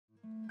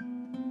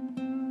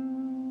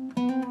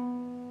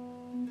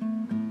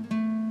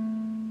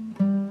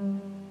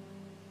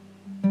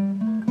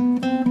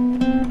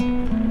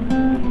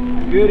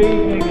Good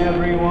evening,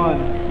 everyone.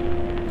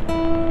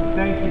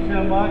 Thank you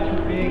so much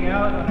for being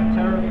out on a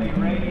terribly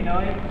rainy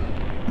night.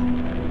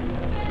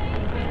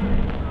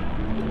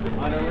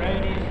 On a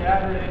rainy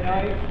Saturday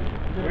night,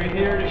 we're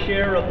here to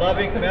share a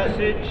loving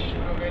message.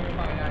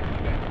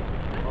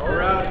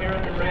 We're out here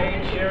in the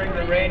rain, sharing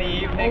the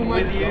rainy evening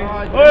with you.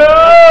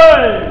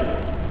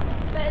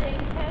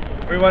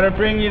 We want to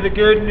bring you the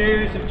good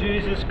news of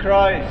Jesus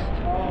Christ.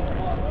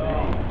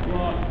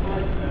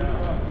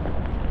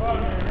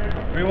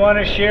 We want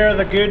to share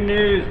the good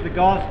news, the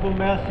gospel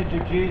message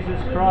of Jesus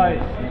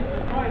Christ.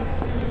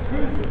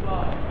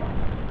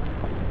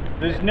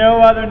 There's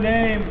no other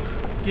name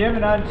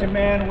given unto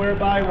man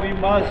whereby we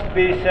must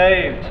be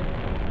saved.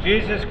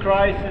 Jesus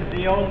Christ is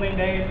the only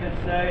name that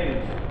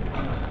saves.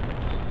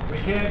 We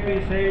can't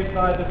be saved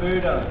by the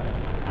Buddha.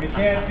 We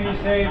can't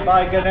be saved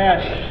by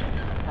Ganesh.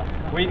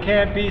 We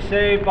can't be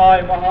saved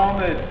by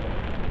Muhammad.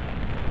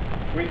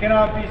 We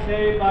cannot be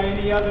saved by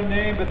any other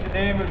name but the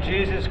name of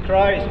Jesus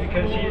Christ,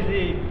 because He's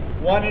the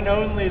one and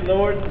only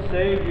Lord and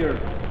Savior.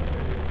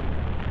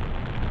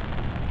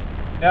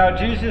 Now,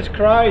 Jesus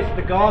Christ,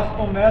 the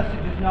gospel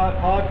message, is not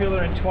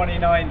popular in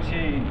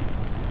 2019.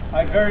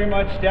 I very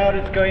much doubt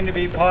it's going to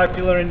be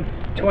popular in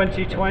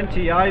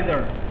 2020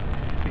 either,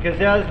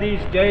 because as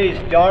these days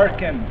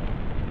darken,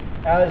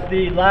 as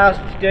the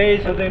last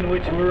days within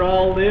which we're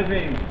all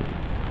living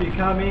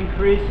become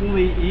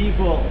increasingly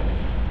evil,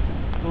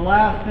 the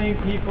last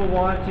thing people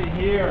want to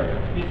hear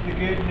is the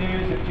good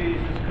news of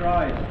Jesus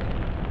Christ.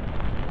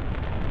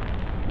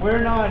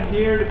 We're not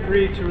here to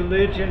preach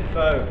religion,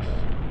 folks.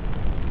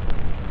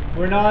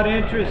 We're not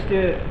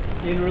interested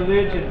in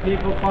religion.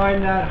 People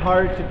find that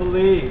hard to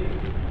believe.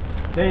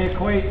 They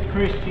equate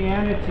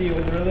Christianity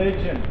with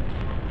religion.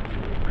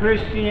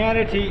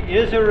 Christianity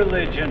is a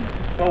religion,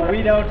 but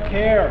we don't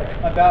care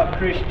about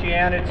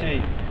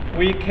Christianity.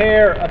 We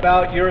care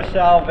about your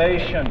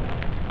salvation.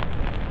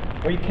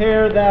 We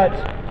care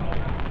that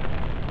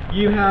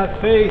you have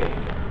faith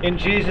in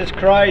Jesus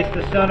Christ,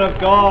 the Son of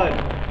God,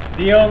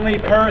 the only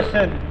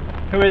person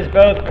who is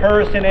both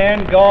person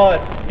and God,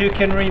 who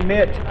can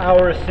remit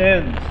our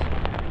sins.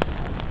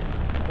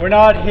 We're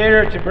not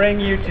here to bring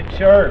you to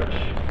church.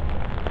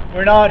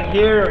 We're not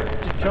here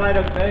to try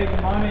to beg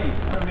money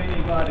from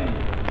anybody.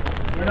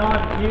 We're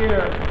not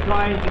here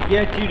trying to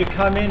get you to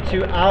come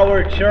into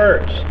our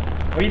church.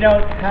 We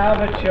don't have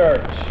a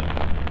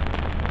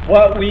church.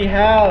 What we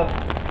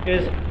have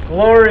is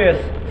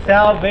glorious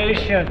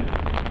salvation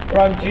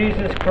from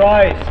Jesus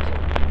Christ,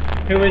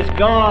 who is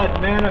God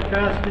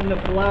manifest in the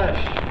flesh.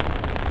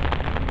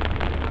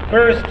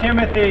 1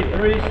 Timothy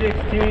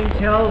 3:16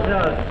 tells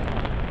us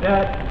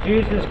that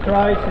Jesus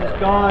Christ is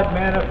God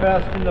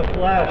manifest in the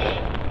flesh.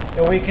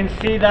 And we can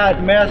see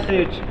that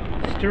message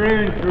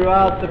strewn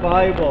throughout the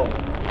Bible.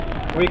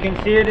 We can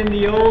see it in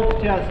the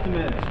Old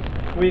Testament.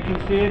 We can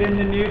see it in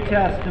the New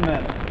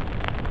Testament.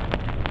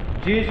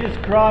 Jesus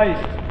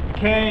Christ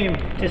came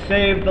to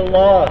save the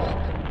lost.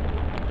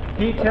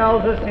 He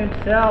tells us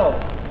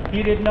Himself,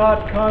 He did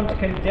not come to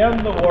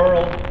condemn the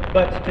world,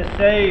 but to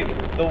save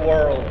the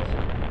world.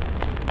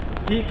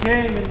 He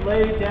came and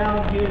laid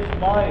down His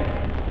life.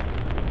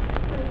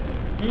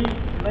 He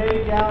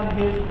laid down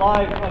His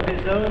life of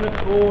His own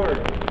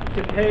accord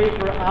to pay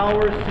for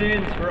our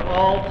sins for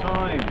all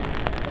time.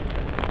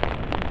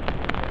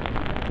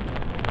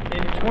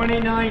 In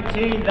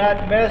 2019,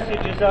 that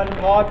message is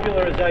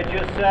unpopular, as I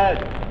just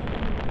said.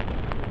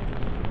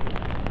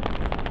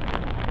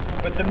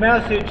 But the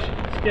message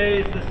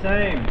stays the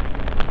same.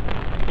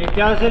 It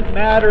doesn't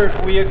matter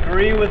if we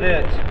agree with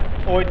it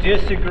or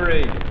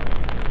disagree.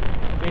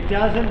 It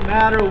doesn't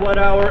matter what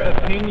our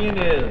opinion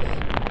is.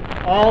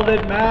 All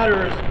that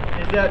matters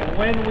is that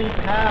when we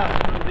pass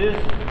from this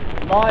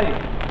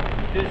life,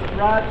 this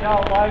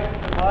fragile life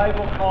that the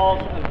Bible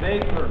calls a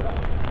vapor,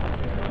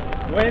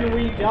 when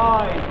we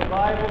die, the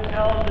Bible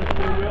tells us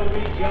there will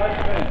be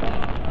judgment.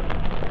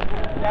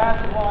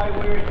 That's why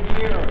we're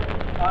here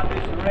on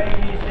this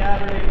rainy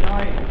Saturday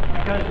night,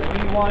 because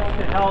we want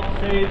to help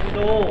save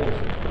souls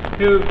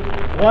who,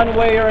 one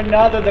way or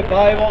another, the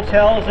Bible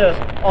tells us,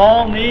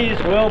 all knees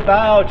will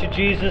bow to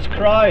Jesus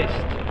Christ.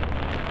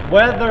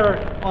 Whether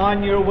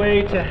on your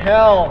way to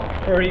hell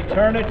for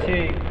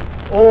eternity,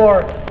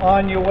 or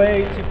on your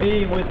way to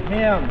be with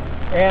Him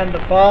and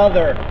the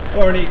Father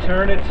for an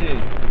eternity.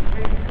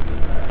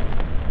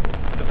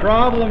 The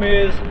problem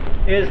is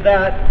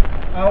that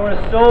our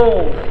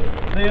souls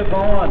live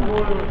on.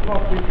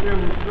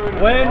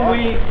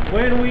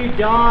 When we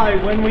die,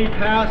 when we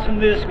pass from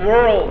this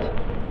world.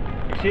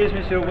 Excuse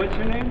me, sir, what's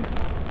your name?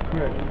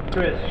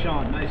 Chris,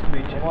 Sean, nice to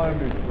meet you. My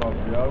name is Bobby.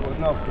 I got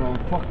nothing, I'm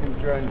fucking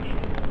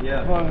drenched.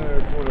 Yeah. I'm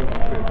here for a bit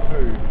of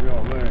food, you know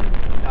what I mean?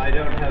 I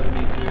don't have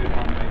any food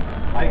on me.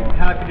 I'm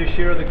happy to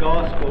share the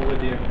gospel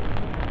with you.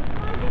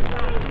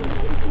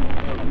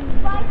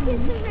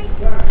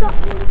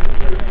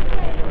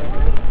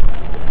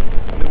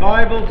 The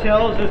Bible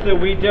tells us that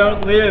we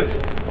don't live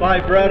by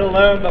bread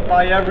alone, but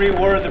by every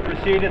word that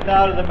proceedeth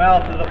out of the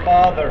mouth of the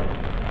Father.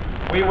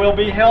 We will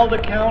be held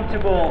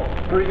accountable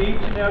for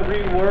each and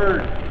every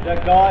word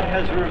that God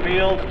has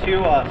revealed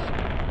to us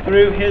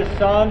through His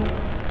Son,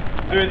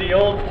 through the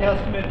Old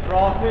Testament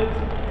prophets,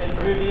 and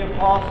through the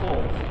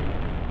apostles.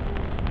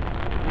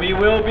 We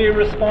will be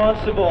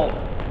responsible.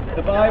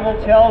 The Bible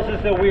tells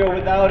us that we are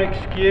without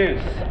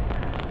excuse.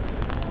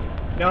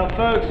 Now,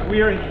 folks,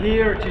 we are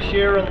here to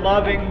share a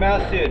loving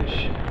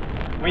message.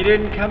 We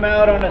didn't come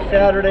out on a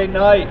Saturday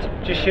night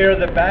to share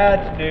the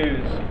bad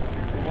news.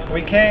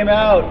 We came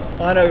out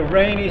on a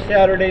rainy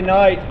Saturday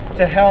night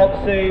to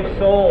help save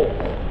souls,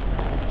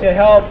 to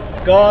help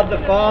God the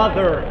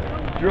Father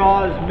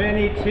draw as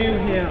many to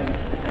Him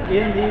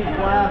in these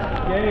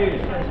last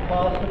days as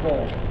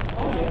possible.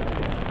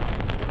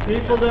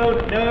 People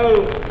don't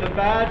know the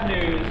bad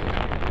news,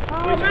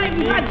 which we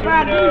need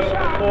to know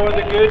before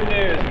the good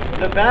news.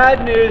 The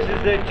bad news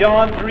is that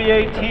John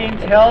 3:18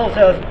 tells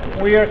us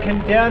we are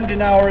condemned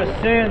in our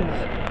sins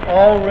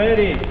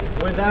already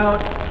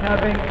without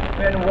having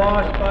been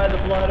washed by the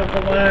blood of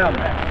the Lamb.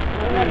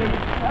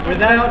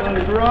 Without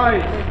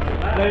Christ,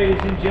 ladies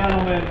and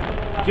gentlemen.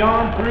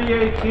 John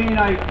 3:18,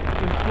 I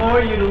implore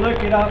you to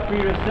look it up for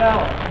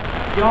yourself.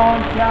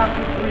 John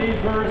chapter 3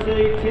 verse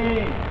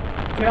 18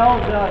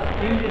 tells us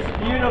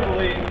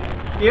indisputably,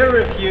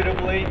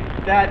 irrefutably,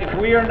 that if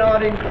we are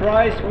not in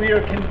Christ, we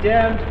are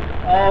condemned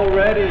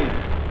already.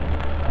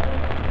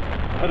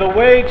 For the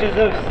wages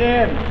of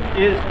sin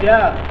is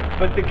death,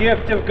 but the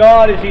gift of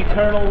God is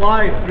eternal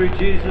life through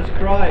Jesus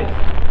Christ.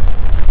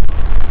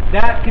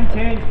 That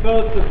contains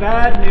both the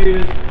bad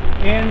news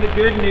and the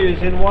good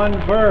news in one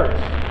verse.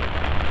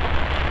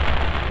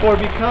 For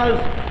because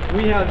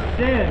we have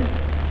sinned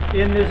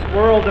in this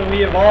world and we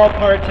have all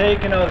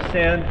partaken of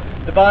sin,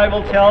 the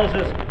Bible tells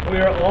us we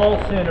are all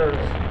sinners.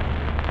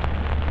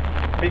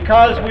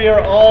 Because we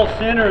are all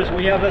sinners,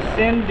 we have a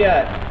sin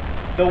debt.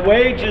 The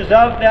wages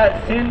of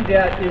that sin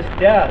debt is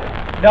death.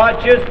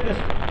 Not just the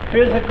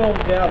physical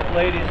death,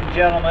 ladies and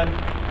gentlemen.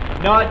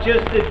 Not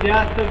just the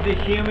death of the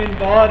human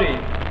body.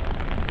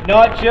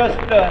 Not just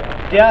the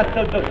death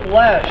of the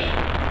flesh.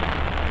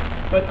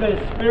 But the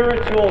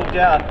spiritual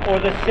death, or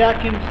the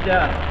second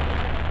death.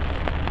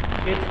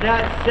 It's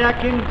that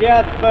second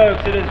death,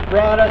 folks, that has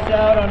brought us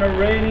out on a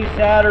rainy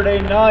Saturday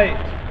night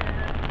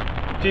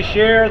to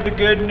share the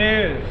good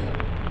news.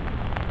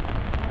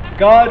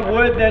 God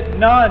would that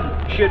none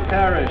should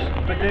perish,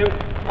 but they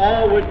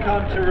all would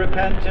come to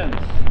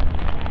repentance.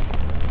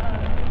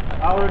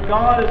 Our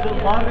God is a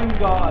loving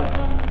God.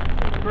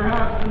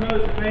 Perhaps the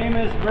most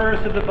famous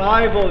verse of the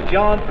Bible,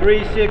 John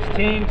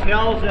 3:16,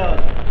 tells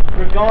us,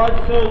 For God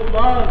so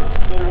loved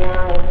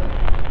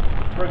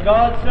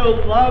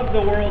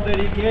the world that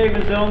He gave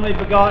His only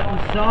begotten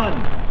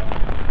Son,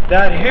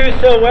 that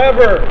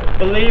whosoever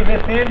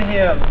believeth in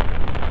Him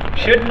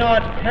should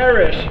not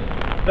perish,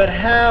 but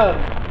have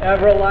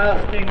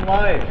everlasting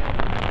life.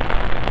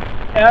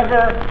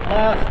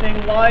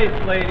 Everlasting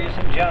life, ladies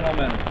and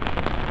gentlemen.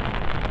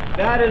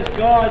 That is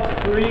God's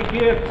free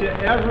gift to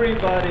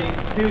everybody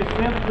who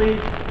simply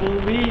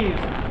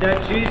believes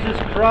that Jesus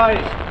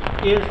Christ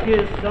is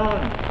His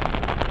Son.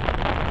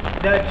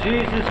 That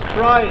Jesus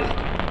Christ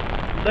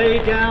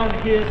laid down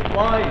His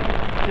life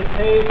to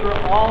pay for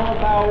all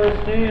of our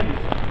sins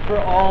for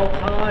all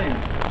time.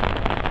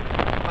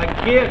 A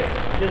gift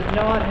does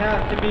not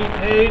have to be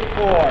paid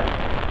for.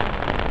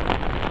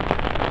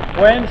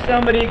 When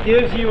somebody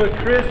gives you a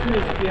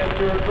Christmas gift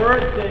or a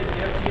birthday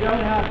gift, you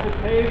don't have to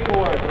pay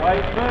for it,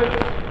 right,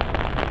 folks?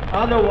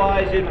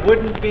 Otherwise, it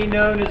wouldn't be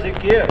known as a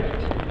gift.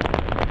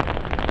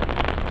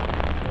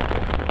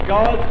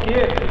 God's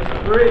gift is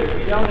free.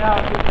 We don't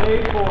have to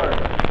pay for it.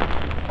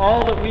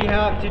 All that we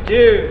have to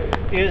do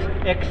is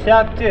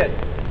accept it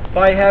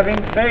by having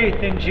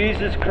faith in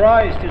Jesus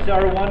Christ as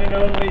our one and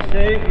only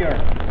Savior.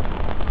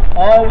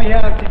 All we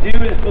have to do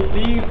is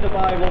believe, the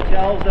Bible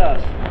tells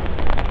us.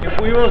 If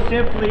we will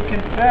simply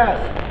confess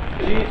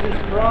Jesus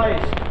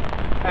Christ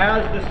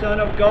as the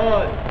Son of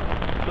God,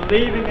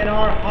 believing in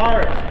our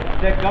hearts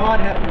that God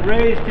hath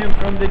raised Him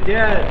from the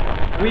dead,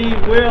 we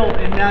will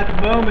in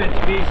that moment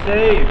be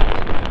saved.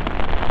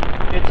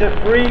 It's a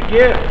free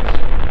gift.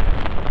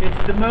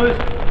 It's the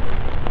most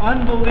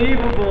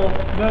unbelievable,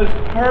 most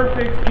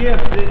perfect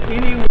gift that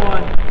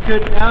anyone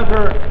could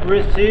ever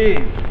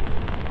receive.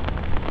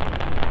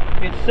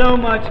 It's so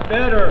much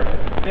better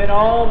than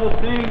all the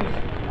things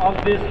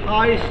of this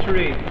high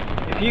street.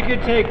 If you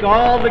could take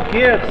all the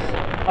gifts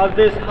of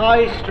this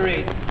high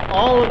street,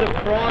 all of the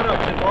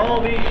products of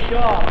all these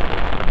shops,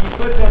 you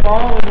put them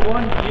all in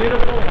one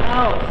beautiful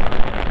house,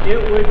 it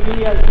would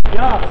be as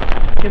dust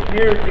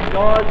compared to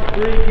God's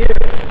free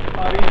gift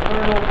of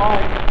eternal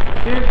life,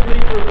 simply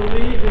for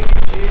believing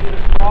in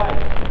Jesus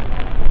Christ.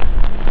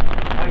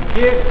 A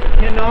gift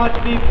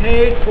cannot be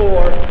paid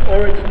for,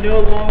 or it's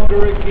no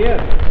longer a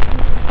gift.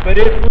 But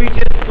if we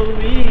just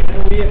believe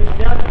and we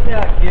accept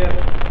that gift,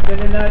 then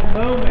in that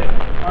moment,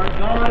 our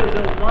God is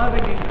a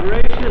loving and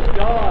gracious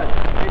God,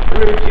 and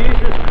through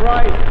Jesus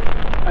Christ's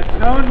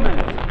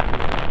atonement,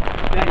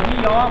 that He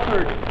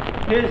offered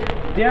His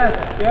death,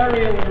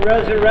 burial, and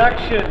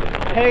resurrection,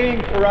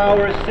 paying for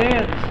our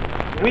sins,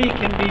 we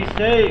can be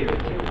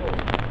saved.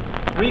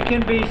 We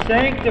can be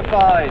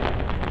sanctified.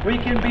 We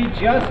can be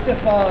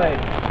justified.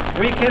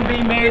 We can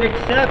be made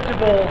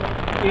acceptable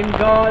in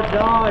God's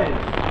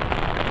eyes.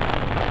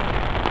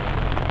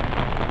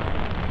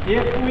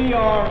 If we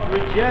are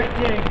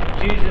rejecting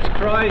Jesus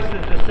Christ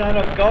as the Son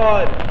of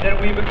God,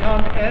 then we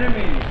become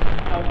enemies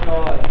of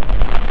God.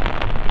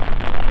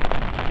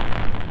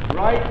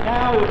 Right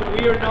now,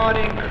 if we are not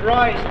in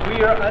Christ,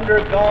 we are under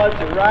God's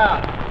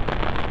wrath.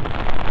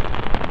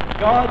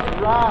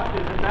 God's wrath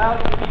is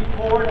about to be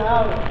poured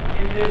out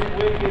in this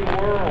wicked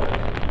world.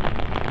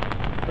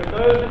 For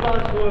those of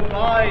us who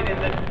abide in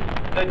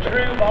the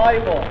true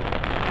Bible,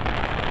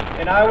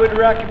 and I would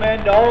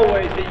recommend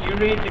always that you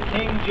read the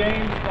King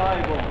James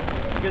Bible,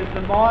 because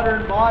the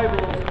modern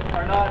Bibles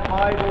are not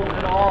Bibles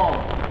at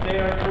all. They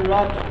are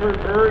corrupt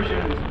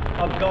perversions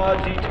of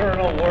God's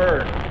eternal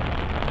Word.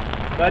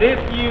 But if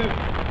you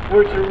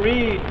were to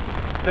read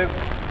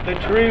the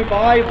true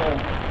Bible,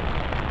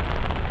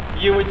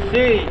 you would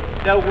see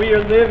that we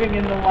are living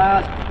in the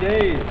last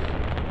days.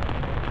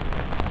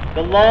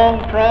 The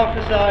long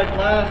prophesied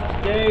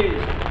last days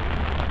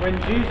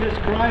when Jesus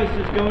Christ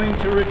is going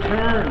to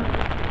return.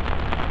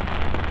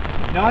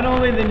 Not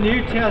only the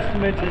New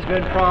Testament has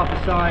been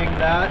prophesying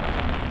that,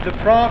 the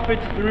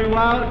prophets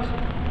throughout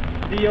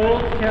the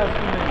Old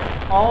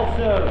Testament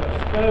also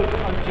spoke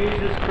of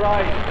Jesus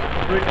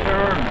Christ's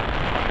return.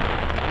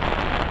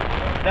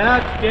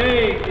 That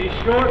day is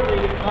shortly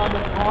to come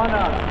upon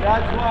us.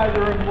 That's why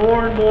there are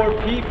more and more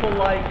people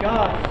like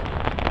us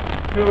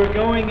who are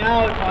going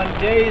out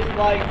on days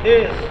like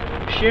this,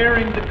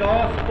 sharing the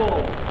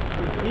gospel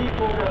with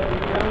people that we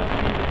don't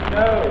even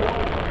know,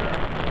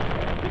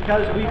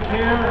 because we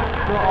care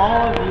for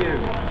all of you.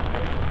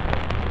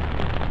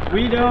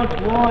 We don't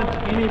want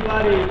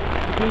anybody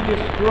to be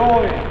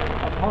destroyed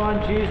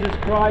upon Jesus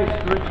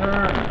Christ's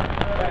return.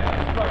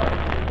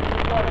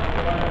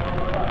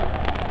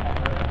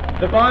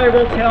 The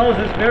Bible tells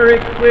us very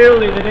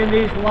clearly that in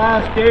these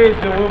last days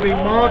there will be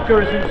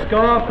mockers and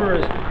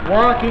scoffers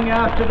walking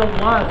after the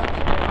lusts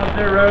of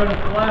their own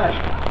flesh.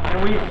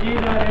 And we see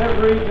that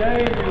every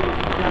day, ladies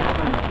and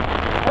gentlemen.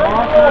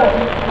 Mockers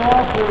and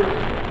scoffers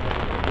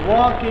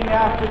walking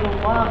after the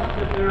lusts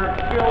of their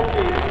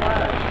filthy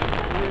flesh.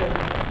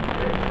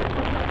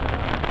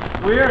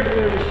 We're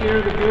here to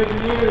share the good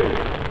news,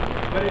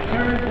 but it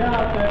turns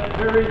out that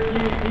very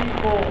few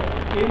people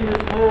in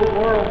this whole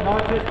world,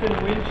 not just in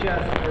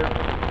Winchester,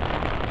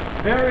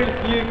 very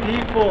few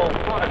people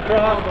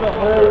across the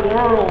whole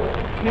world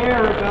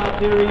care about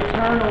their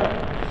eternal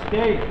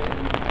state.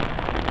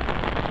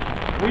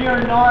 We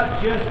are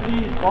not just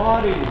these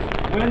bodies.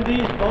 When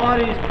these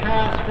bodies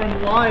pass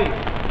from life,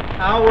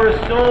 our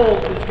soul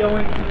is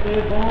going to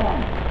live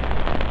on.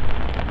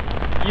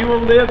 You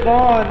will live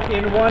on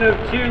in one of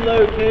two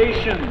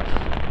locations.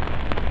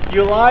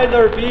 You'll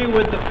either be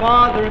with the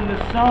Father and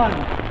the Son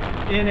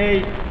in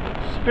a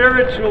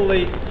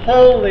spiritually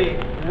holy,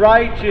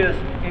 righteous,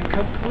 and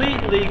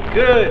completely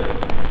good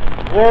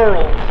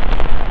world,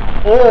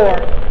 or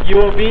you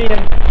will be in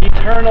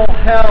eternal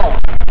hell,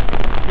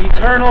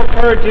 eternal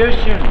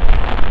perdition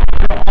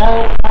for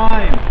all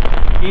time.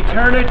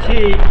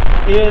 Eternity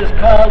is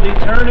called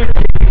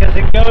eternity because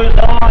it goes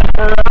on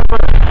forever.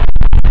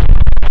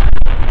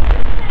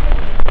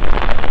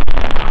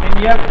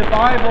 And yet the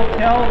Bible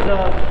tells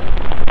us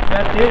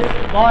that this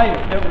life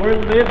that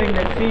we're living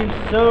that seems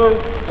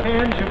so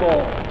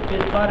tangible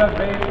is but a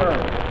vapor.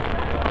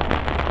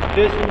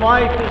 This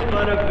life is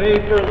but a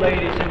vapor,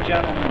 ladies and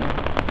gentlemen.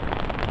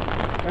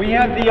 We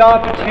have the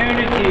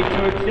opportunity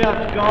to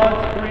accept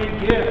God's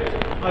free gift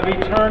of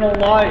eternal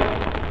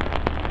life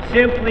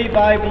simply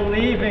by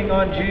believing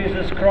on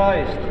Jesus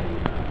Christ.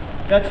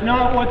 That's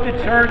not what the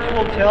church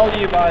will tell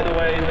you, by the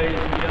way, ladies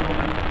and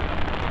gentlemen.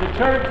 The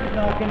church is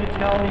not going to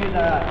tell you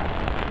that.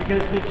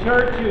 Because the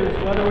churches,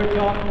 whether we're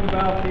talking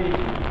about the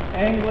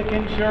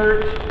Anglican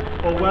Church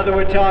or whether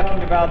we're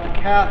talking about the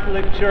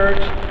Catholic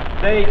Church,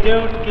 they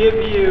don't give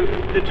you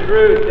the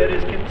truth that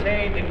is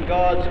contained in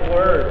God's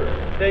Word.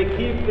 They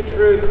keep the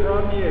truth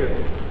from you,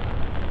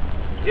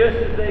 just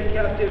as they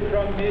kept it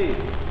from me.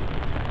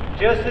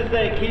 Just as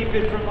they keep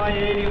it from my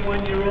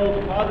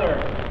 81-year-old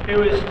mother,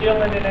 who is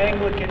still in an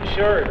Anglican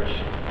church.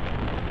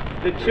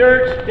 The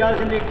church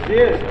doesn't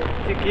exist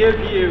to give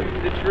you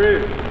the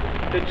truth.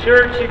 The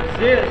church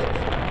exists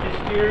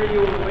to steer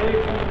you away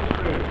from the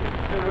truth.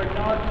 So we're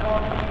not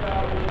talking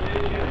about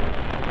religion.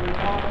 We're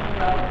talking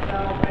about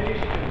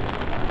salvation.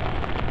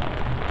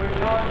 We're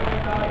talking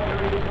about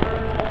your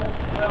eternal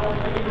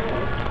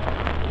well-being.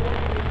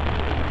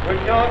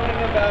 We're talking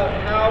about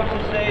how to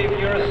save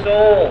your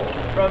soul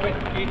from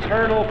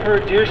eternal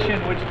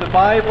perdition, which the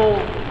Bible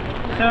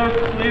so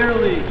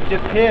clearly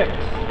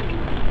depicts.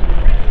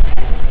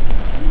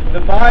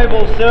 The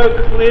Bible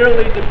so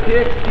clearly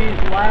depicts these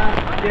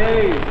last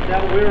days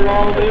that we're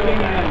all living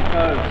in,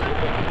 folks.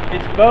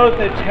 It's both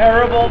a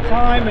terrible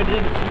time and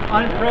it's an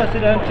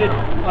unprecedented,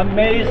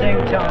 amazing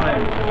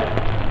time.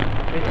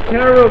 It's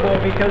terrible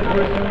because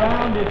we're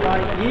surrounded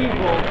by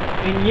evil,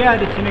 and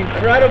yet it's an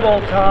incredible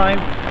time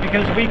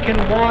because we can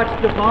watch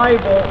the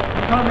Bible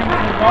coming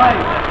to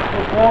life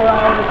before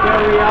our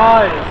very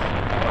eyes.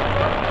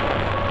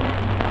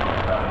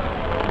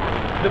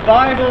 The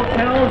Bible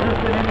tells us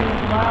that in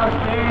these last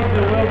days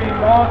there will be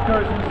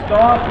mockers and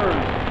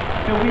scoffers,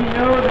 so we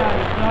know that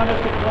it's not a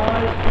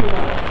surprise to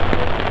us.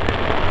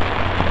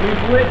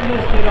 We've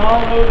witnessed it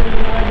all over the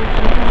United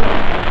Kingdom.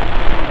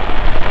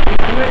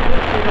 We've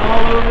witnessed it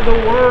all over the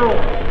world.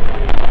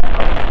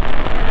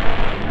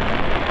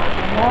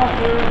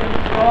 Mockers and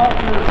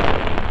scoffers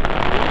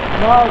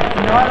love to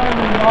not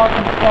only mock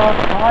and scoff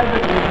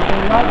privately, but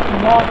they love to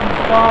mock and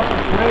scoff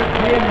with great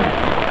vehemence.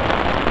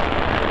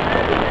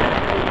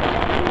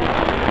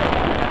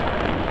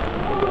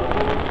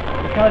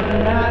 Because in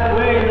that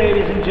way,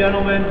 ladies and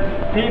gentlemen,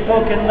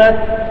 people can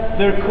let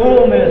their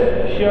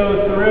coolness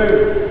show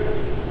through.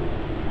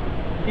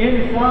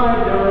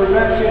 Inside they're a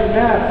wretched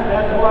mess,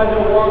 that's why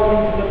they're walking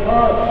to the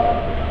pubs.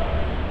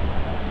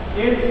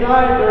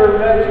 Inside they're a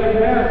wretched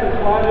mess, that's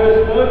why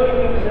they're smoking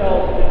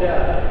themselves to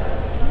death.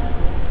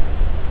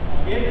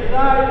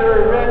 Inside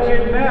they're a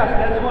wretched mess,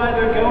 that's why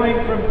they're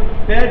going from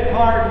bed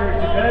partner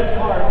to bed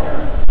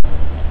partner.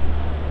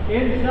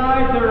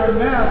 Inside they're a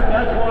mess,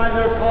 that's why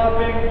they're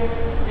popping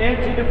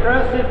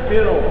antidepressant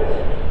pills.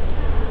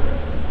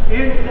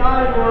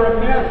 Inside we're a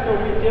mess, but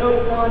we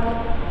don't want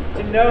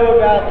to know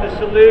about the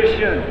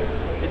solution.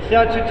 It's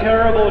such a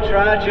terrible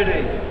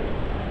tragedy.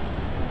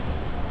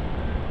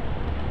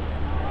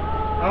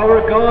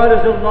 Our God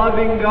is a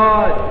loving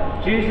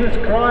God. Jesus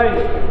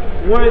Christ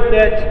would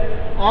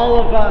that all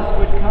of us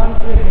would come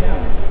to Him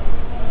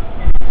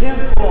in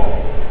simple,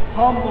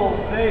 humble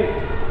faith,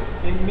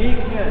 in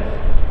meekness,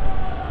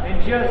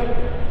 and just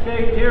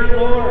say, "Dear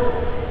Lord,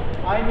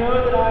 I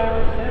know that I am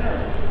a sinner."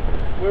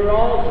 We're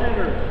all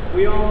sinners.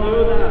 We all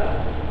know that.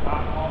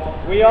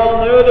 We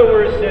all know that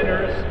we're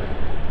sinners.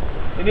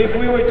 And if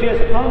we would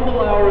just humble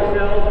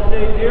ourselves and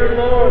say, "Dear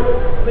Lord,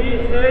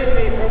 please save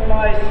me from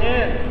my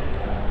sin.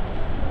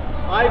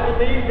 I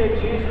believe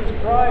that Jesus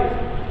Christ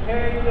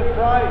paid the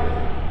price.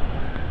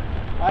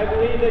 I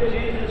believe that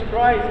Jesus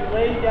Christ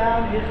laid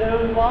down His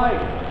own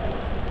life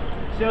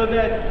so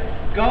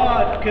that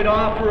God could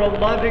offer a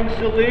loving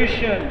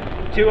solution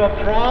to a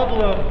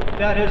problem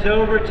that has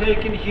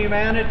overtaken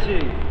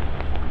humanity."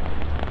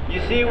 You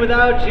see,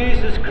 without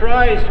Jesus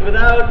Christ,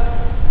 without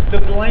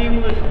the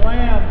blameless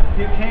Lamb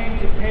who came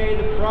to pay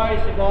the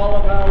price of all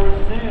of our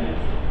sins,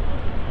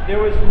 there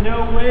was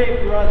no way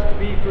for us to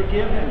be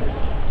forgiven.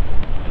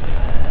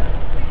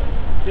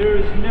 There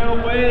is no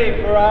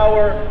way for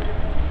our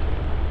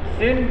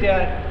sin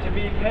debt to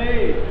be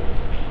paid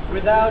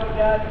without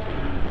that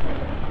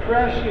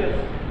precious,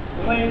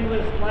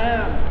 blameless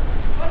Lamb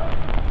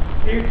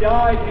who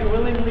died, who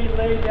willingly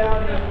laid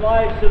down His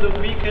life so that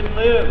we could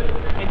live,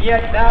 and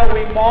yet now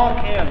we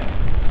mock Him.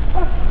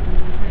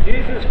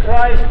 Jesus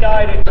Christ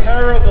died a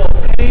terrible,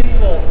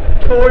 painful,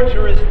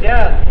 torturous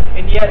death,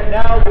 and yet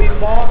now we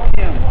mock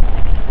Him.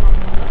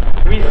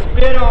 We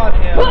spit on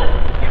Him.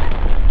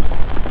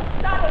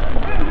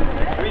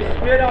 We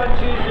spit on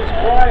Jesus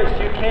Christ,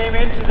 who came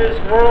into this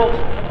world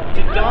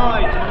to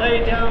die, to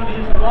lay down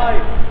His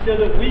life so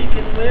that we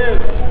can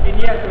live, and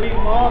yet we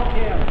mock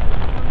Him.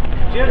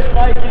 Just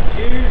like the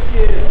Jews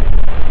did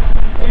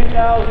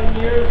 2,000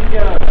 years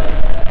ago,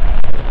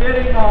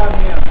 spitting on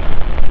Him,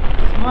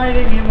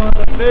 smiting Him on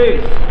the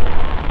face,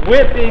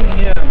 whipping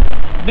Him,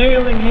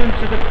 nailing Him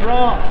to the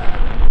cross.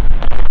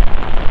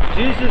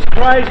 Jesus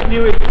Christ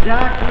knew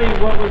exactly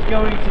what was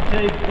going to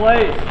take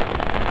place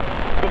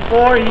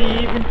before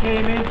He even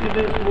came into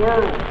this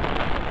world,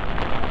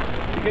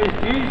 because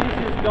Jesus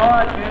is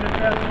God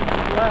manifest in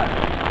the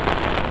flesh.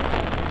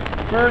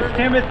 1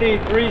 Timothy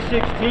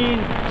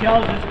 3:16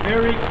 tells us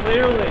very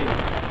clearly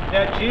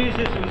that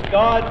Jesus was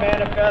God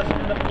manifest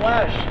in the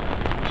flesh.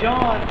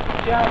 John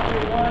chapter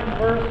 1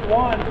 verse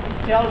 1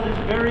 tells us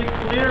very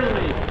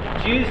clearly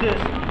Jesus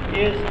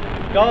is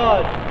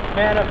God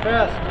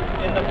manifest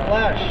in the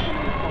flesh.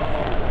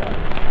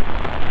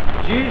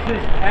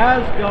 Jesus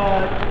as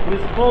God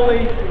was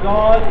fully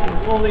God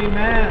and fully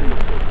man.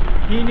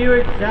 He knew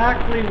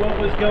exactly what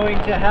was going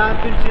to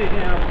happen to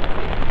Him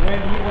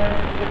when He went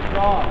to the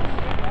cross.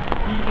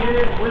 He did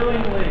it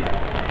willingly.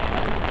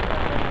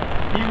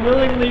 He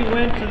willingly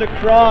went to the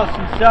cross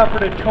and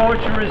suffered a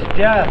torturous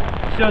death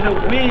so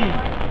that we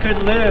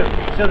could live,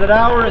 so that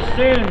our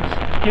sins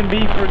can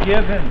be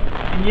forgiven.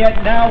 And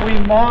yet now we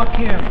mock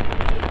Him.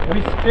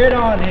 We spit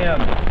on Him.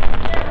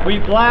 We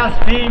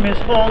blaspheme His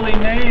holy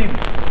name.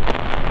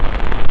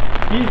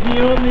 He's the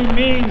only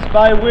means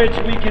by which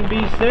we can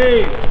be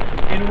saved.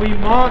 And we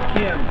mock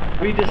Him.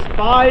 We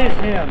despise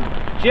Him,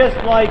 just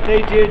like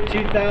they did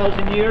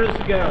 2,000 years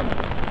ago.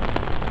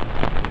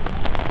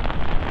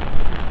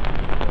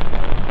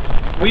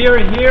 We are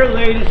here,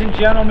 ladies and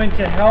gentlemen,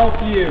 to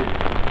help you.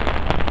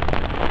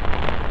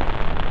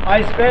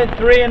 I spent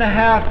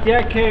 3.5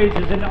 decades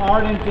as an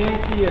ardent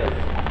atheist.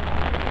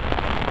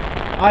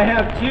 I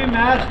have 2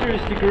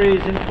 master's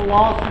degrees in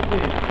philosophy.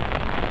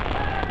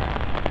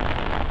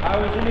 I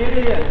was an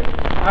idiot.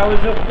 I was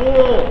a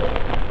fool.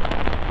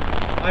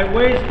 I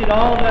wasted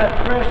all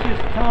that precious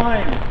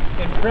time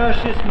and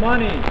precious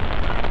money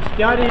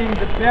studying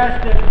the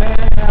best that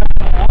man has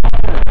to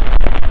offer.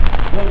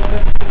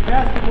 The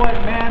best of what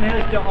man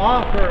has to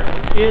offer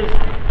is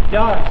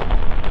dust.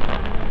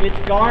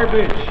 It's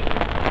garbage.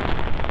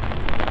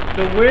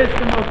 The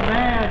wisdom of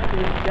man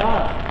is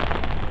dust.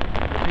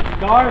 It's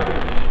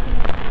garbage.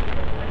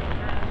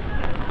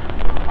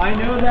 I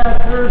know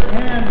that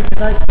firsthand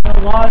because I spent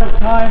a lot of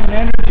time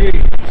and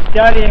energy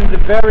studying the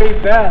very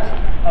best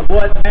of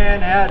what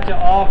man had to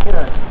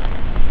offer,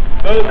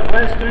 both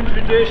Western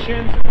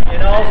traditions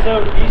and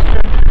also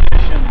Eastern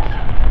traditions.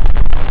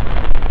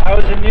 I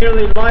was a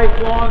nearly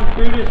lifelong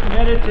Buddhist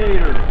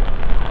meditator.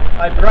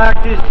 I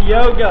practiced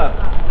yoga.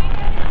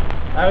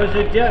 I was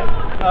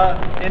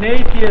an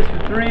atheist for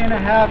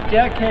 3.5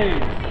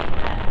 decades.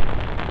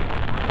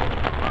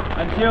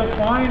 Until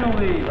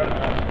finally,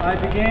 I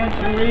began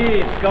to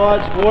read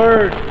God's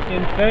Word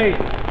in faith,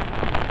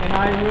 and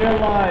I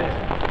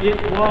realized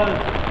it was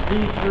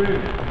the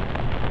truth.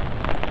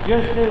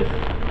 Just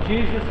as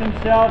Jesus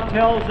himself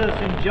tells us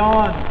in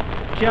John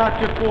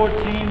chapter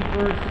 14,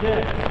 verse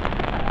 6,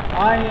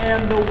 I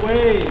am the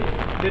way,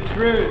 the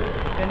truth,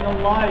 and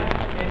the life,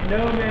 and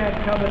no man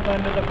cometh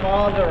unto the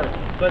Father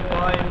but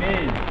by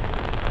me.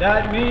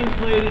 That means,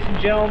 ladies and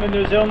gentlemen,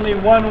 there's only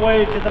one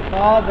way to the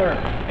Father,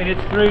 and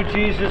it's through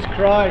Jesus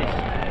Christ.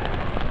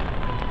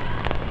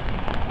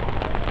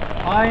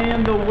 I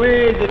am the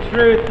way, the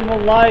truth, and the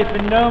life,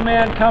 and no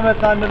man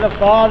cometh unto the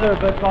Father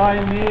but by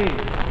me.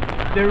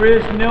 There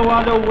is no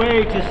other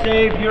way to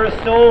save your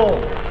soul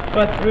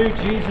but through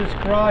Jesus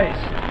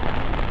Christ.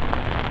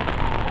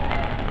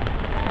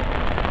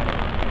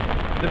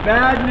 The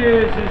bad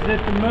news is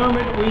that the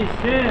moment we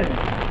sin,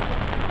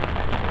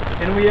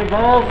 and we have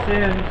all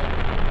sinned,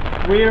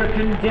 we are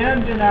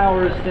condemned in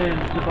our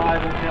sins, the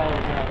Bible tells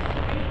us.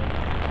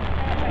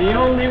 The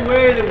only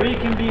way that we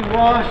can be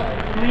washed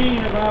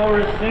clean of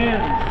our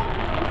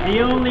sins,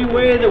 the only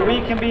way that we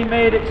can be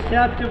made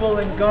acceptable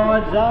in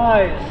God's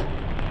eyes,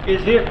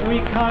 is if we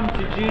come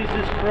to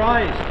Jesus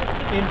Christ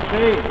in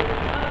faith.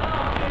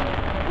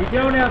 We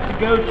don't have to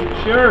go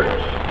to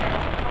church.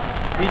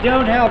 We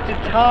don't have to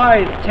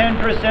tithe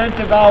 10%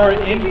 of our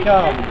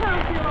income.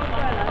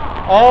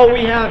 All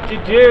we have to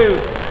do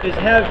is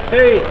have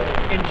faith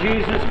in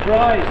Jesus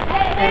Christ,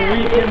 and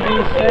we can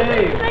be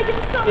saved.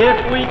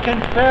 If we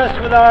confess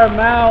with our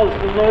mouths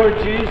the Lord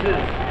Jesus,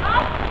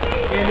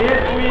 and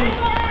if we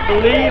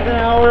believe in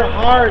our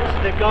hearts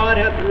that God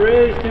hath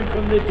raised him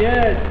from the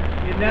dead,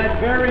 in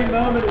that very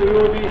moment we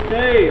will be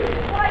saved.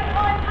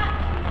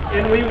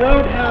 And we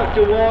won't have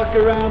to walk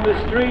around the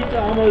streets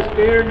almost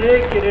bare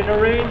naked in a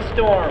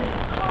rainstorm.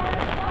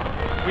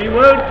 We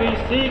won't be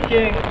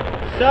seeking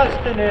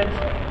sustenance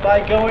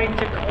by going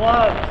to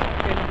clubs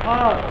and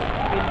pubs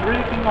and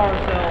drinking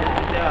ourselves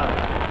to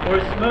death or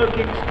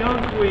smoking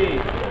skunk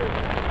weed.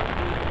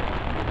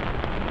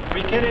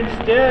 We can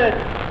instead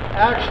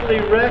actually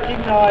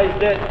recognize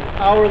that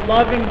our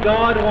loving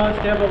God wants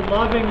to have a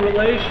loving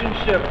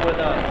relationship with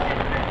us.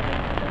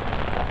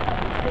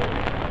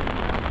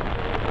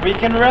 We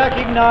can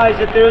recognize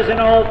that there's an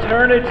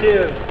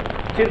alternative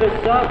to the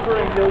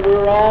suffering that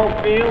we're all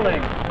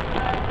feeling.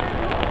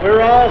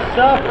 We're all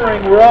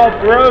suffering. We're all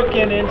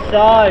broken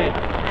inside.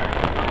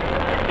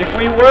 If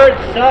we weren't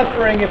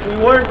suffering, if we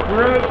weren't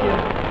broken,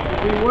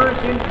 if we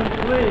weren't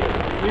incomplete,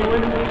 we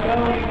wouldn't be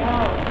going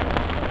out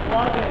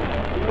clubbing.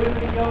 We wouldn't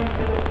be going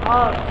to the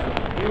pubs.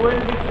 We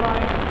wouldn't be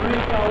trying to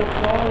drink our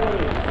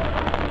sorrows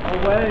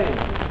away.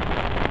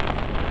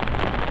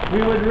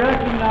 We would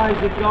recognize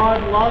that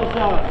God loves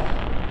us,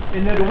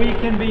 and that we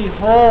can be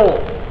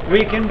whole,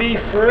 we can be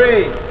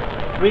free.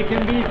 We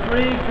can be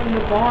free from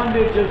the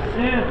bondage of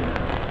sin.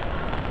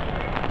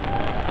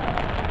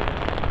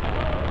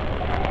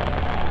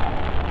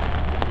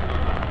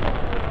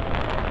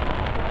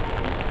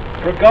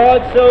 For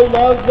God so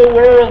loved the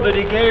world that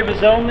he gave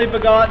his only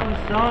begotten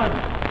Son,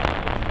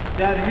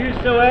 that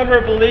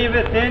whosoever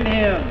believeth in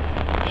him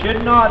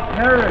should not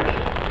perish,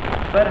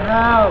 but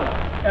have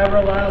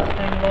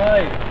everlasting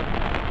life.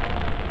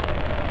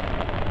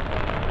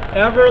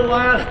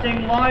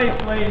 Everlasting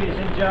life, ladies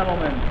and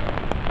gentlemen.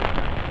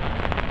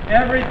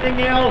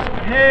 Everything else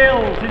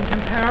pales in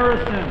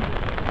comparison.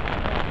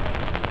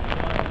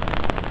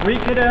 We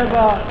could have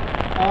a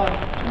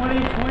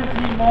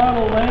 2020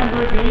 model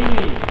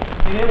Lamborghini,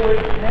 and it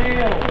would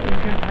pale in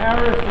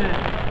comparison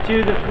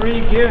to the free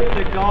gift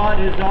that God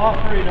has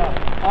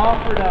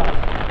offered us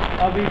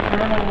of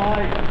eternal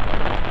life.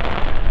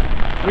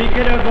 We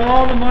could have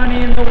all the money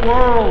in the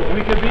world.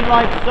 We could be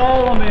like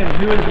Solomon,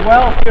 who is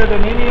wealthier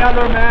than any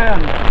other man,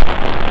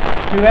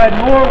 who had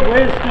more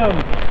wisdom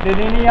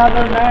than any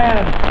other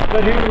man,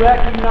 but who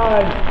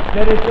recognized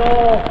that it's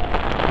all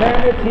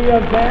vanity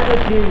of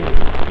vanities.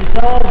 It's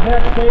all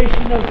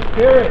vexation of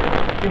spirit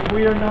if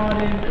we are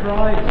not in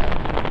Christ.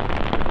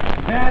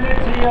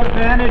 Vanity of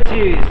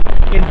vanities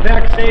and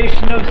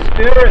vexation of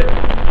spirit.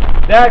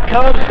 That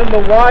comes from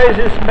the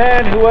wisest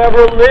man who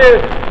ever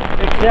lived,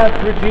 except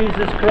for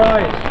Jesus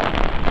Christ.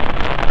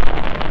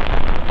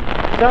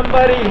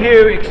 somebody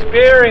who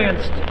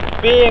experienced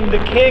being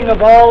the king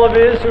of all of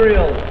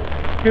Israel,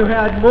 who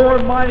had more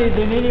money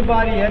than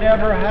anybody had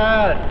ever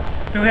had,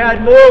 who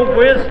had more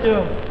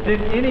wisdom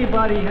than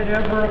anybody had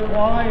ever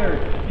acquired.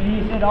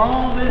 And he said,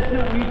 all this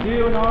that we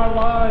do in our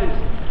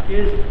lives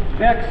is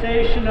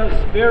vexation of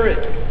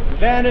spirit,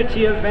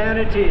 vanity of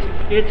vanities.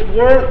 It's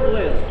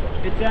worthless.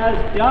 It's as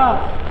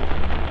dust.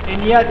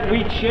 And yet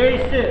we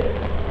chase it.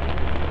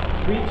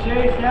 We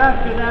chase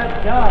after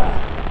that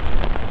dust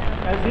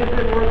as if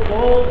it were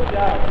gold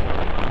dust.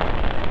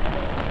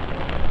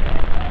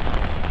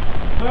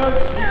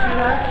 Folks, we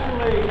should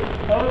actually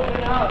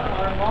open up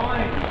our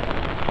minds.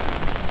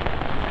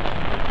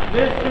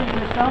 Listen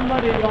to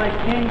somebody like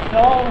King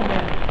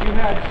Solomon, who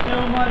had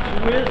so much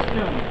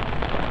wisdom,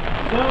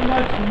 so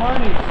much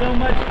money, so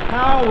much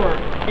power.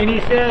 And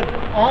he said,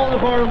 all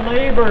of our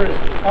labors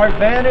are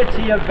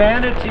vanity of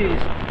vanities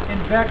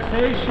and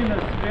vexation of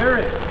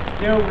spirit.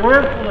 They're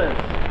worthless.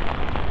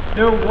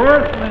 They're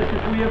worthless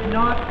if we have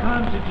not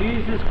come to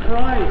Jesus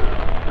Christ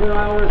for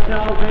our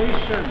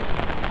salvation.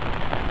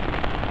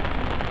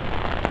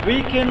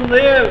 We can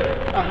live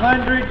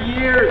 100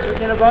 years, we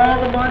can have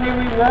all the money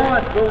we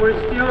want, but we're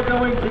still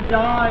going to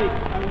die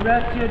a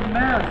wretched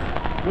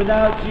mess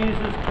without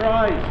Jesus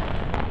Christ.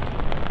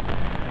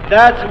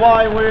 That's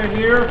why we're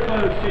here,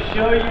 folks, to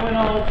show you an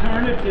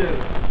alternative.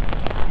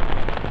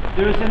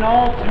 There's an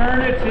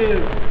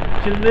alternative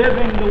to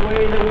living the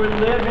way that we're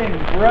living,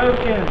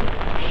 broken,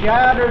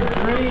 shattered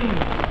dreams,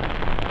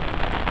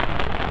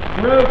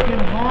 broken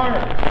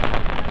hearts,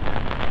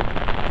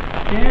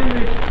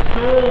 damaged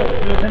souls.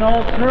 There's an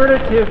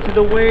alternative to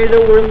the way that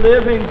we're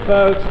living,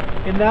 folks,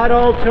 and that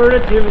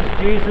alternative is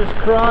Jesus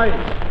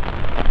Christ.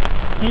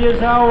 He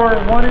is our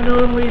one and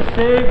only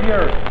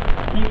Savior.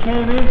 He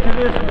came into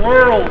this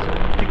world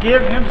to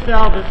give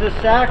himself as a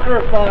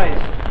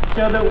sacrifice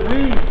so that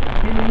we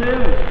can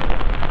live.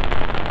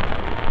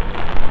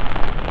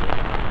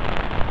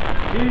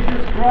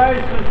 Jesus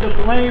Christ was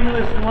the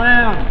blameless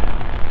Lamb.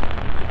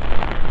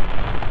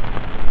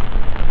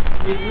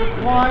 It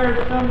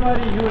required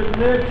somebody who had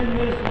lived in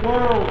this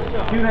world,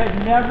 who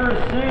had never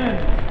sinned,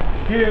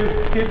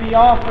 who could be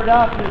offered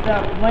up as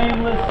that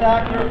blameless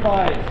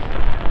sacrifice.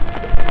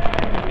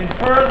 And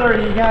further,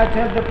 he had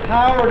to have the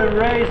power to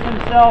raise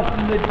himself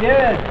from the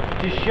dead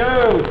to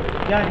show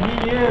that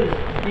he is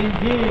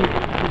indeed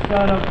the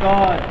Son of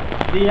God,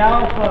 the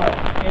Alpha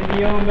and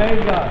the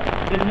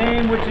Omega, the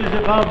name which is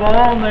above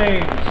all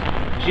names,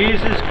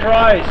 Jesus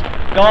Christ,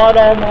 God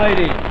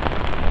Almighty.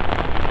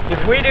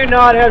 If we do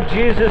not have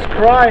Jesus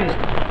Christ,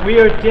 we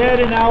are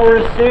dead in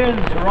our sins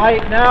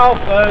right now,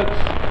 folks.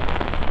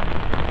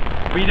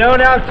 We don't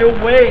have to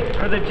wait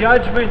for the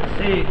judgment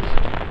seat.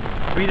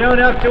 We don't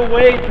have to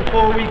wait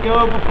before we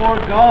go before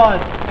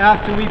God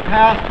after we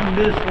pass from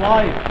this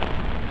life.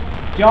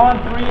 John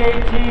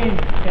 3:18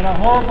 and a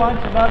whole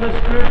bunch of other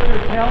scripture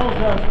tells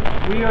us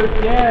we are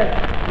dead,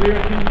 we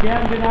are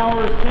condemned in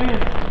our sins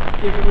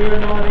if we are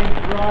not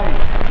in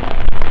Christ.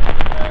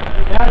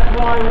 That's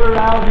why we're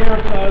out here,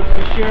 folks,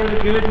 to share the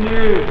good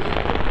news.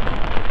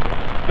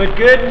 But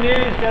good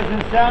news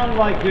doesn't sound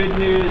like good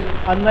news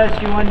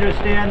unless you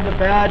understand the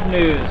bad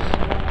news.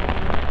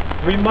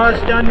 We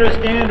must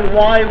understand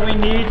why we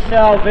need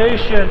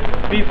salvation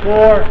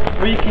before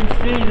we can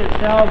see that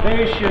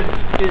salvation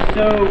is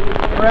so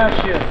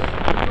precious.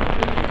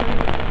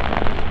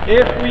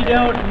 If we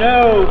don't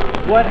know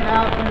what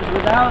happens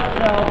without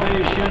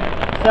salvation,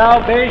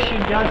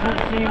 salvation doesn't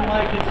seem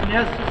like it's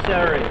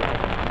necessary.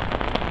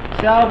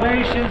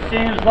 Salvation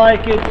seems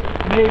like it's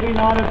maybe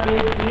not a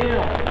big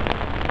deal.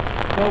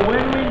 But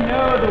when we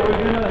know that we're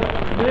going to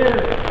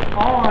live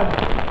on,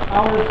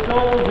 our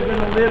souls are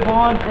going to live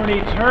on for an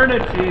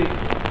eternity,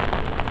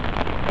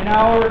 and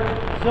our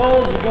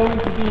souls are going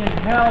to be in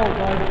hell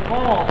by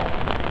default,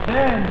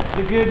 then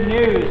the good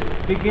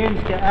news begins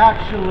to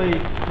actually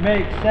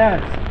make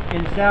sense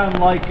and sound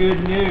like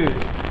good news.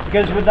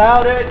 Because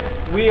without it,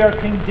 we are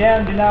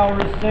condemned in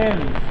our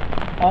sins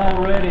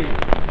already.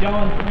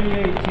 John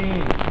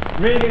 3:18.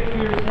 Read it for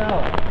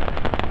yourself.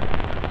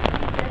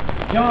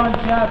 John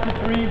chapter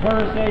 3,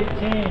 verse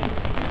 18.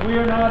 If we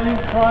are not in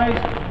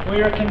Christ,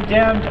 we are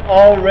condemned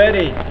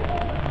already.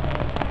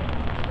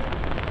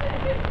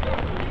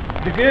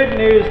 The good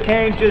news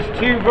came just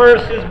 2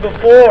 verses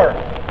before.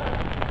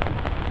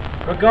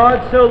 For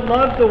God so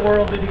loved the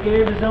world that he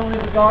gave his only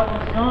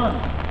begotten Son,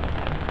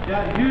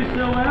 that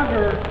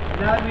whosoever,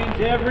 that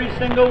means every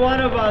single one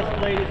of us,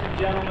 ladies and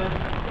gentlemen,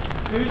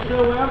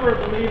 whosoever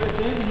believeth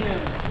in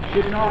him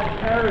should not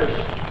perish,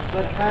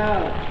 but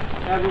have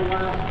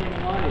everlasting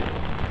life.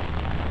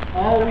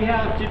 All we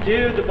have to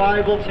do, the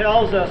Bible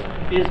tells us,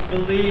 is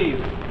believe.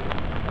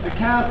 The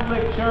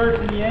Catholic Church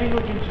and the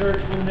Anglican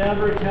Church will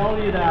never tell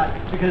you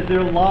that because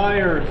they're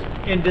liars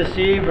and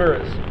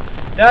deceivers.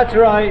 That's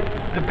right,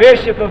 the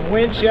Bishop of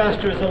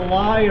Winchester is a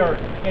liar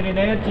and an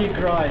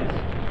antichrist.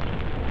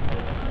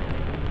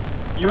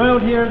 You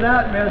won't hear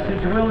that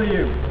message, will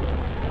you?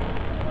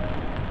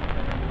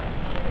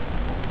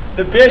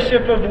 The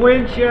Bishop of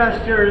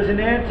Winchester is an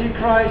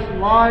antichrist,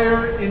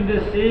 liar, and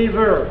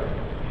deceiver.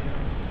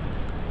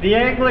 The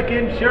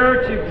Anglican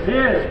Church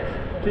exists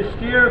to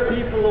steer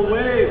people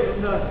away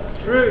from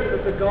the truth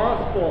of the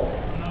gospel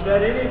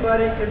that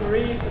anybody can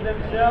read for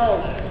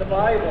themselves in the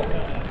Bible.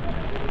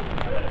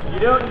 You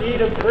don't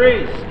need a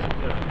priest.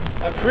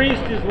 A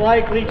priest is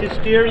likely to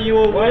steer you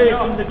away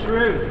from the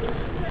truth.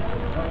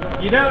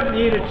 You don't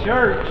need a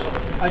church.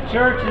 A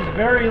church is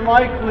very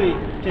likely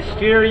to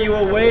steer you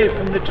away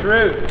from the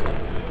truth.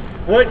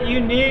 What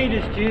you need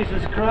is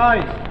Jesus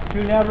Christ,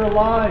 who never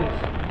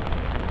lies.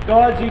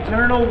 God's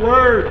eternal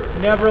Word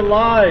never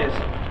lies,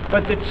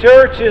 but the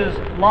churches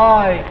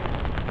lie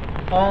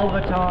all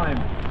the time.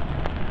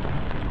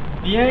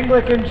 The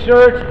Anglican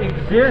Church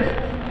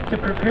exists to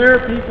prepare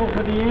people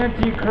for the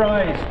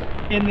Antichrist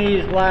in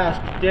these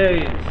last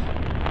days.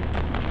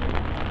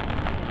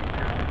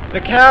 The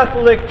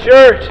Catholic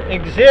Church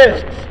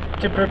exists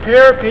to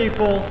prepare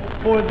people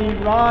for the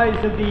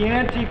rise of the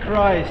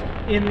Antichrist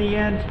in the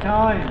end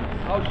times.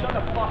 Oh, shut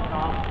the fuck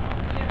up.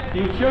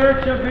 The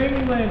Church of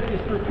England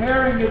is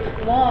preparing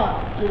its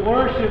flock to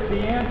worship the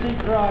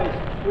Antichrist,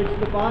 which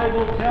the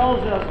Bible tells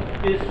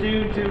us is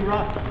soon to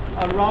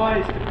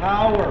arise to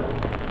power.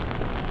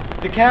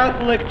 The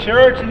Catholic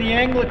Church and the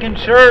Anglican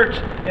Church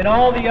and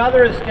all the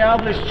other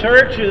established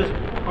churches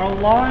are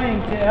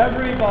lying to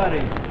everybody.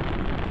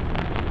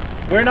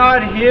 We're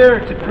not here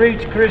to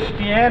preach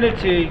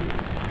Christianity.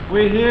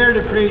 We're here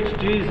to preach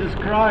Jesus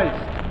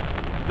Christ,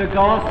 the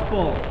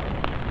gospel.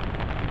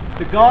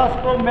 The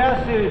gospel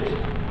message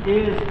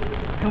is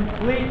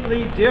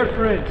completely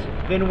different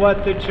than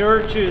what the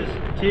churches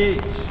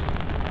teach.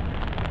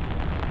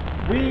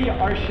 We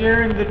are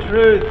sharing the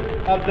truth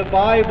of the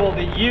Bible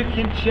that you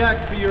can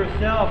check for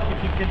yourself. You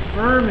can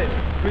confirm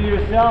it for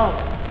yourself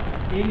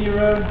in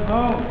your own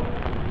home,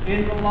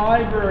 in the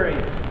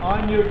library,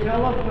 on your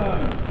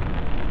telephone.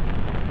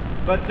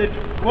 But the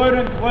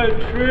quote-unquote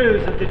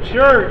truths of the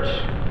church,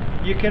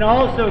 you can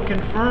also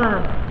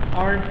confirm,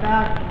 are in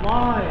fact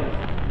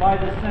lies by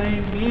the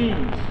same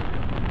means.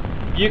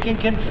 You can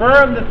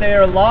confirm that they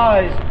are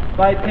lies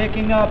by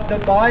picking up the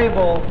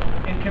Bible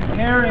and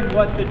comparing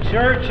what the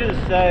churches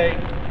say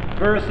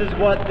versus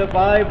what the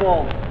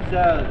Bible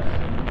says.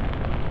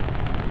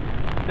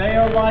 They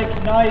are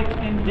like night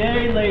and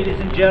day, ladies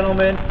and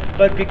gentlemen,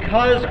 but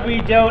because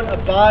we don't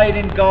abide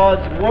in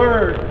God's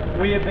Word,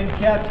 we have been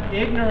kept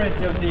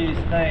ignorant of these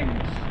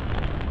things.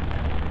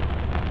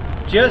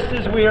 Just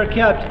as we are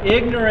kept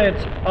ignorant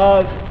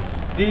of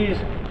these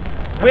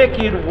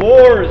wicked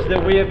wars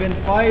that we have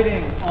been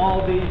fighting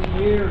all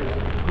these years.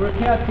 We're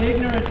kept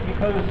ignorant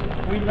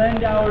because we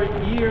lend our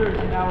ears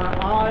and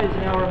our eyes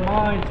and our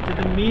minds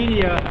to the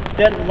media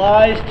that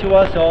lies to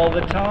us all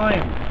the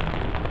time.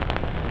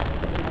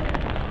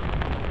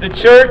 The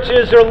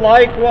churches are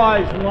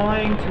likewise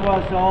lying to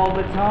us all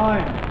the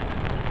time.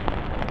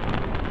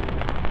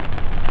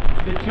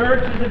 The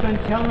churches have been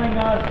telling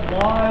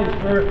us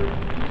lies for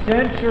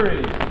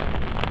centuries.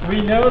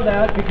 We know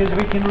that because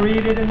we can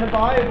read it in the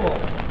Bible.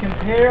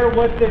 Compare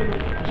what the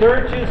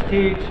churches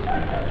teach,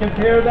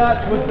 compare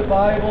that to what the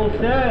Bible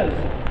says.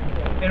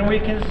 And we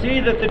can see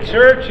that the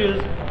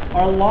churches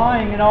are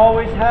lying and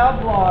always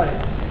have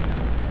lied.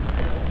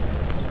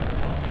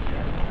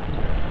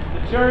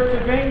 The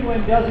Church of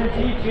England doesn't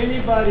teach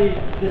anybody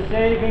the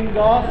saving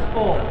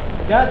gospel.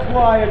 That's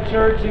why a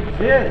church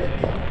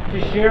exists, to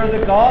share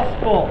the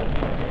gospel.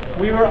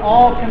 We were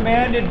all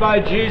commanded by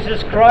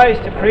Jesus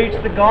Christ to preach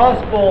the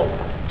gospel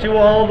to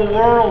all the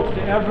world,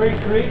 to every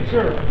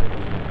creature.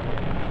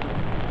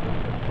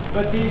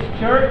 But these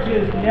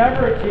churches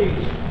never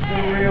teach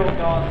the real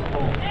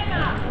gospel.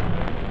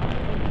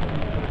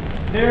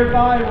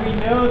 Thereby we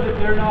know that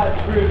they're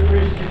not true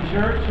Christian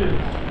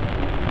churches.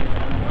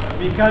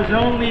 Because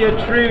only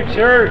a true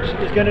church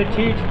is going to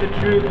teach the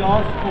true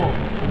gospel.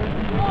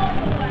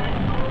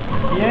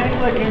 The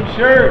Anglican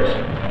Church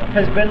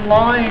has been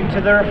lying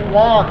to their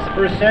flocks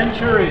for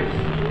centuries.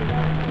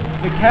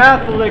 The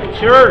Catholic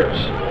Church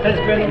has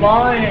been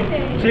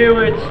lying to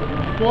its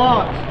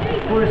flocks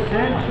for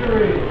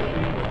centuries.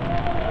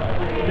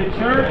 The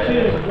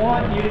churches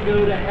want you to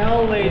go to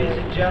hell, ladies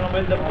and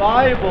gentlemen. The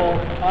Bible,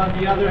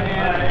 on the other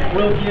hand,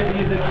 will give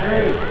you the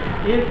truth.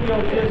 If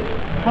you'll just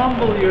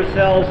humble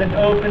yourselves and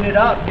open it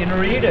up and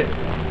read it.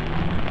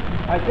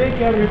 I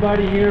think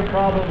everybody here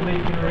probably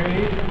can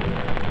read.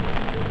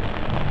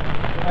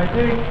 I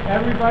think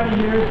everybody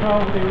here has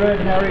probably read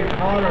Harry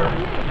Potter.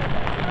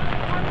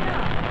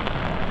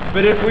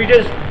 But if we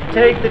just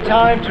take the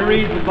time to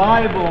read the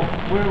Bible,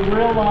 we'll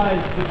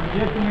realize the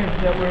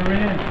predicament that we're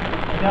in,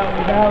 that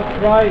without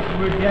Christ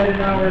we're dead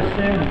in our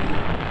sins.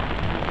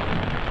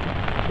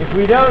 If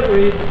we don't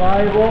read the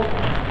Bible,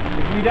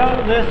 if we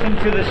don't listen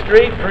to the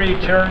street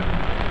preacher,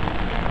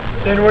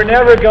 then we're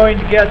never going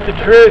to get the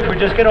truth. We're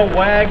just going to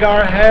wag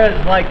our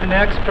heads like the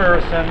next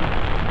person,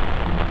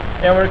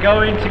 and we're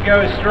going to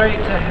go straight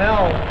to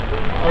hell,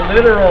 a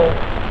literal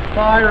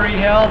fiery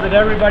hell that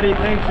everybody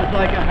thinks is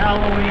like a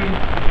Halloween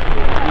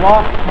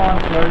rock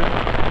concert.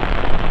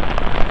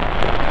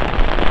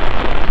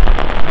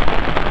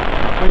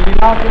 But you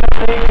not going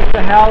to think it's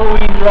a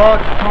Halloween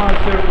rock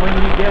concert when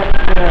you get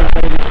there,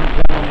 ladies and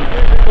gentlemen.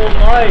 Physical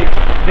life,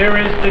 there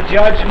is the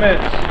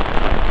judgment.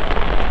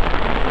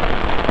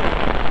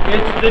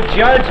 It's the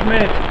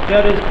judgment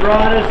that has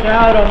brought us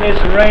out on this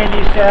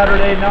rainy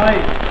Saturday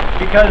night,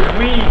 because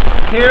we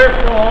care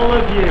for all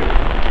of you.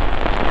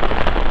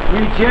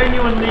 We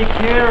genuinely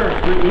care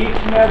for each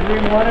and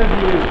every one of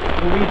you,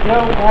 and we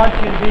don't want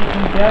you to be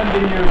condemned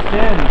in your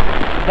sins.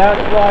 That's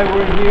why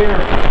we're here,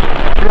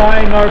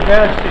 trying our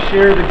best to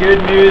share the good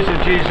news of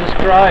Jesus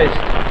Christ,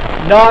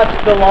 not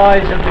the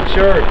lies of the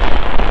church.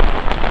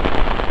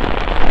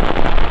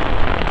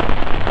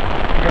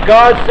 For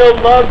God so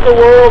loved the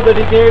world that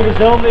he gave his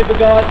only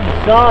begotten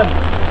Son,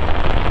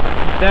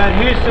 that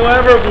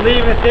whosoever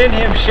believeth in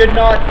him should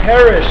not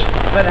perish,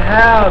 but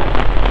have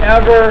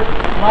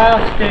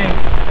everlasting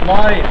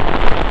life.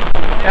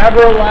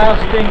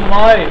 Everlasting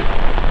life.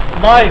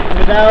 Life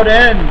without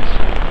end.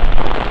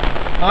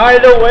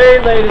 Either way,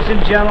 ladies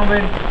and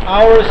gentlemen,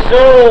 our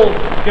soul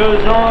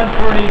goes on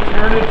for an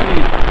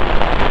eternity.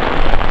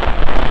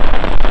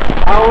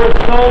 Our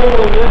soul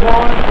will live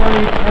on for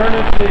an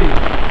eternity.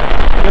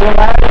 It will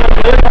either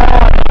live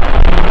on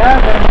in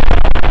heaven,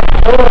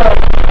 or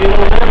it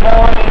will live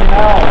on in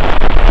hell.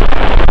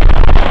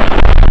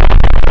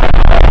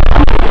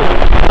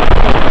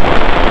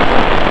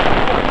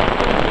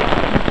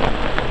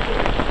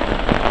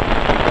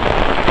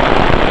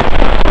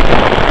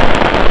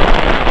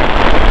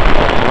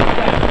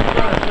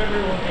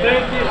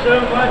 Thank you so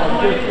much,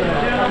 ladies and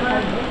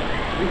gentlemen.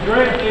 We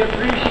greatly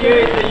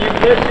appreciate that you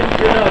listened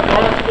to the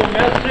gospel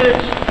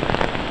message.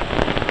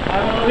 I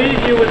will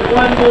leave you with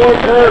one more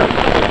verse.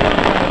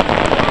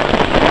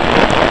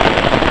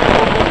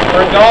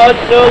 For God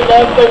so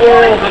loved the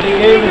world that he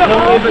gave his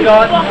only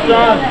begotten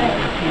Son,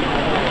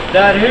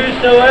 that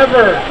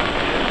whosoever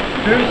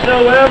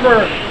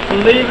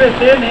believeth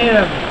in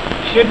him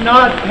should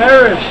not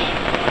perish,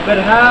 but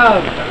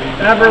have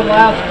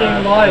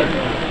everlasting life.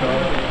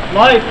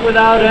 Life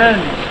without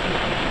end.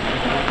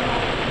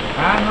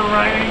 And the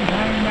rain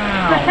came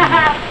down.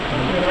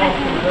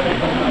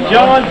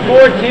 John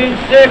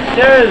 14:6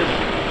 says,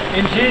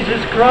 in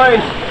Jesus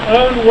Christ's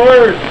own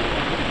words,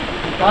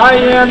 I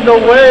am the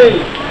way,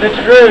 the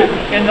truth,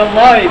 and the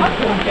life,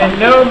 and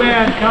no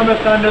man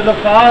cometh unto the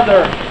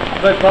Father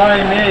but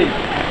by me.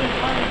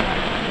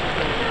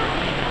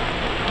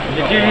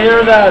 Did you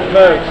hear that,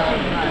 folks?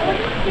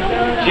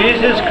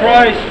 Jesus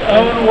Christ's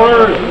own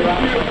words.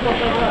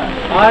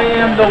 I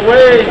am the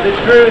way, the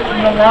truth,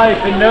 and the life,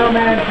 and no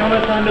man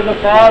cometh unto the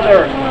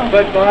Father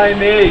but by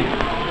me.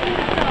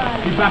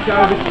 You back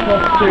over to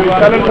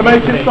tell him to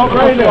make it stop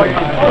raining.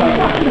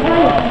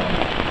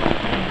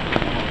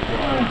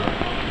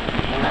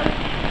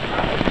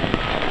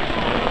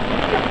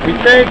 We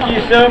thank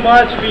you so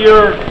much for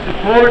your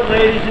support,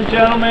 ladies and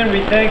gentlemen.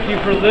 We thank you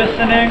for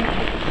listening.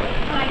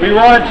 We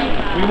want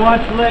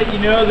to let you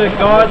know that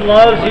God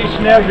loves each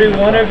and every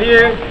one of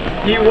you.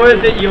 He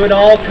would that you would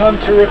all come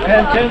to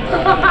repentance.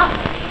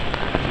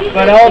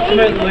 But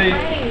ultimately,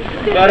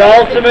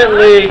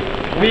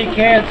 we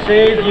can't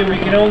save you. We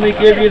can only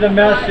give you the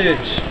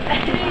message.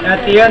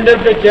 At the end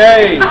of the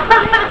day,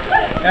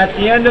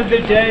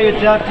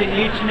 it's up to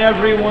each and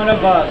every one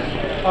of us.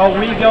 Are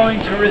we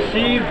going to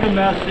receive the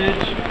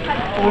message,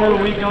 or are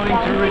we going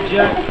to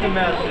reject the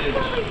message?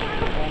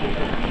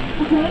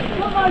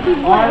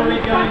 Are we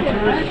going to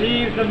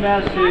receive the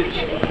message,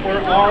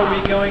 or are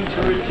we going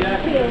to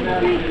reject the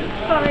message?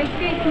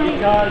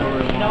 Because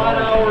it's not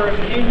our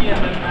opinion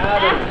that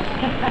matters.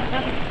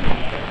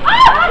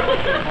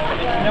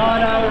 It's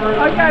not our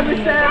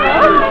opinion that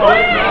matters. What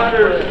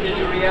matters is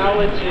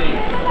reality.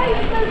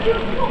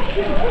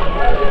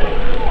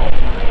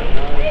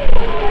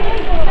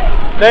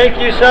 Thank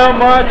you so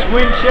much,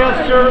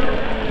 Winchester.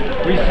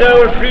 We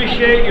so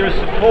appreciate your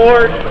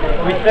support.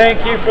 We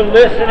thank you for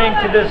listening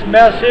to this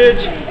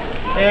message,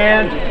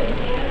 and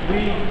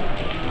we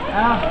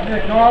ask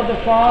that God the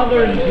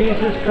Father in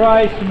Jesus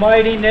Christ's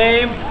mighty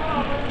name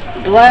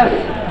bless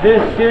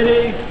this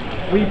city.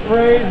 We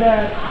pray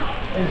that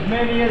as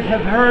many as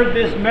have heard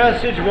this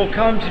message will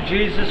come to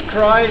Jesus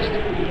Christ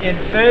in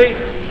faith.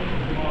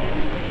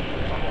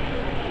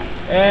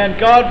 And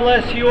God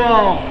bless you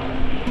all.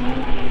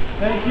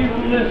 Thank you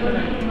for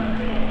listening.